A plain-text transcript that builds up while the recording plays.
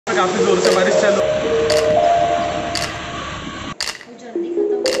काफ़ी ज़ोर से बारिश चालू।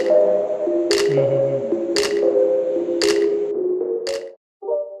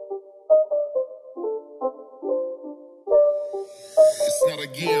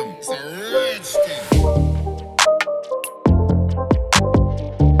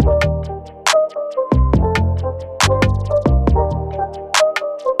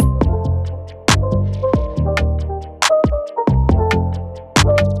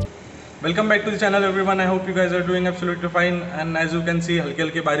 Welcome back to the channel everyone. I hope you guys are doing absolutely fine and as you can see हल्की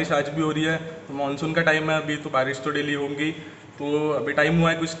हल्की बारिश आज भी हो रही है। तो मानसून का टाइम है अभी, तो बारिश तो डेली होंगी। तो अभी टाइम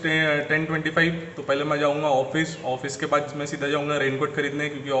हुआ है कुछ 10:25। तो पहले मैं जाऊंगा ऑफिस के बाद मैं सीधा जाऊंगा रेनकोट खरीदने,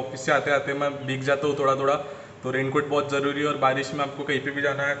 क्योंकि ऑफिस से आते आते मैं भीग जाता हूँ थोड़ा थोड़ा। तो रेनकोट बहुत ज़रूरी है और बारिश में आपको कहीं पर भी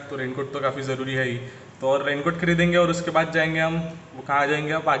जाना है तो रेनकोट तो काफ़ी ज़रूरी है ही। तो और रेनकोट खरीदेंगे और उसके बाद जाएंगे हम, वो कहाँ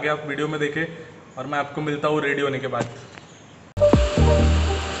जाएंगे आप आगे आप वीडियो में देखें, और मैं आपको मिलता हूँ रेडी होने के बाद।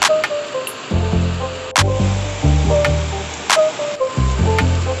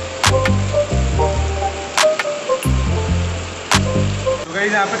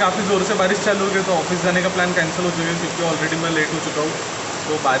 यहाँ पे काफ़ी ज़ोर से बारिश चालू हो गई, तो ऑफिस जाने का प्लान कैंसिल हो चुका है क्योंकि ऑलरेडी मैं लेट हो चुका हूँ।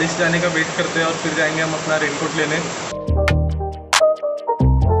 तो बारिश जाने का वेट करते हैं और फिर जाएंगे हम अपना रेनकोट लेने।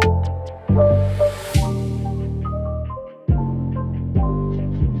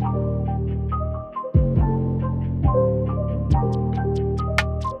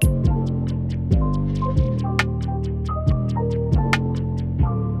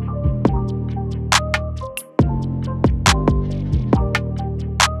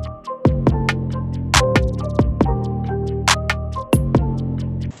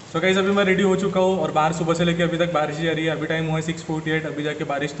 तो गाइस अभी मैं रेडी हो चुका हूँ और बाहर सुबह से लेके अभी तक बारिश ही आ रही है। अभी टाइम हुआ है 6:48। अभी जाके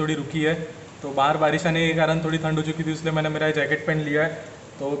बारिश थोड़ी रुकी है। तो बाहर बारिश आने के कारण थोड़ी ठंड हो चुकी थी, इसलिए मैंने मेरा जैकेट पहन लिया है।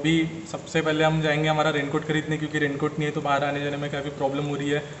 तो अभी सबसे पहले हम जाएंगे हमारा रेनकोट खरीदने, क्योंकि रेनकोट नहीं है तो बाहर आने जाने में काफ़ी प्रॉब्लम हो रही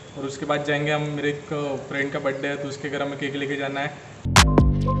है। और उसके बाद जाएंगे हम, मेरे एक फ्रेंड का बर्थडे है तो उसके घर हमें केक लेके जाना है।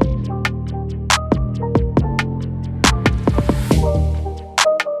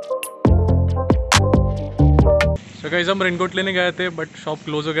 तो गाइस हम रेनकोट लेने गए थे बट शॉप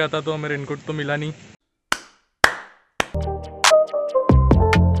क्लोज हो गया था, तो हमें रेनकोट तो मिला नहीं।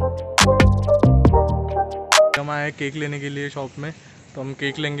 हम आए केक लेने के लिए शॉप में, तो हम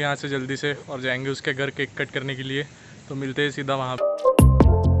केक लेंगे यहाँ से जल्दी से और जाएंगे उसके घर केक कट करने के लिए। तो मिलते हैं सीधा वहाँ।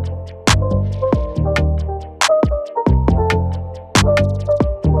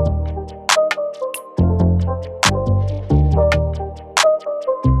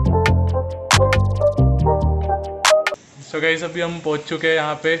 तो गाइस अभी हम पहुंच चुके हैं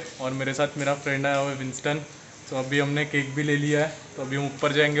यहाँ पे और मेरे साथ मेरा फ्रेंड आया हुआ है विंस्टन। तो अभी हमने केक भी ले लिया है, तो अभी हम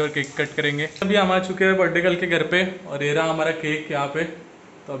ऊपर जाएंगे और केक कट करेंगे। अभी हम आ चुके हैं बर्थडे गर्ल के घर पे और ये रहा हमारा केक यहाँ पे।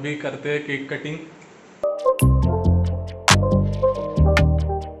 तो अभी करते हैं केक कटिंग।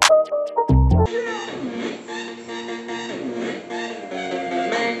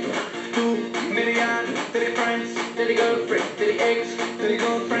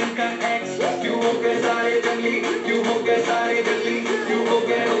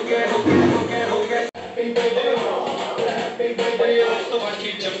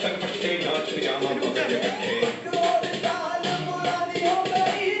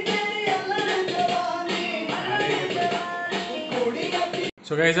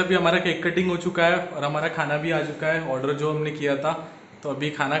 सो गाइस अभी हमारा केक कटिंग हो चुका है और हमारा खाना भी आ चुका है, ऑर्डर जो हमने किया था। तो अभी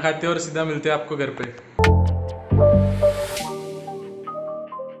खाना खाते हैं और सीधा मिलते हैं आपको घर पे।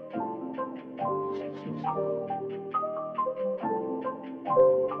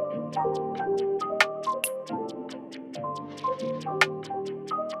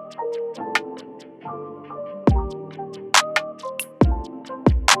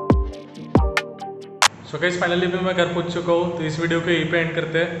 सो गाइस फाइनली भी मैं घर पहुंच चुका हूँ, तो इस वीडियो को यहीं पे एंड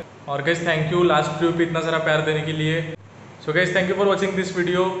करते हैं। और guys thank you last video पे इतना सारा प्यार देने के लिए। So guys thank you for watching this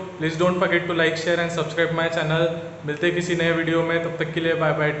video. Please don't forget to like share and subscribe my channel. मिलते हैं किसी नए वीडियो में, तब तक के लिए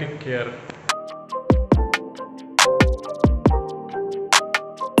बाय बाय, टेक केयर।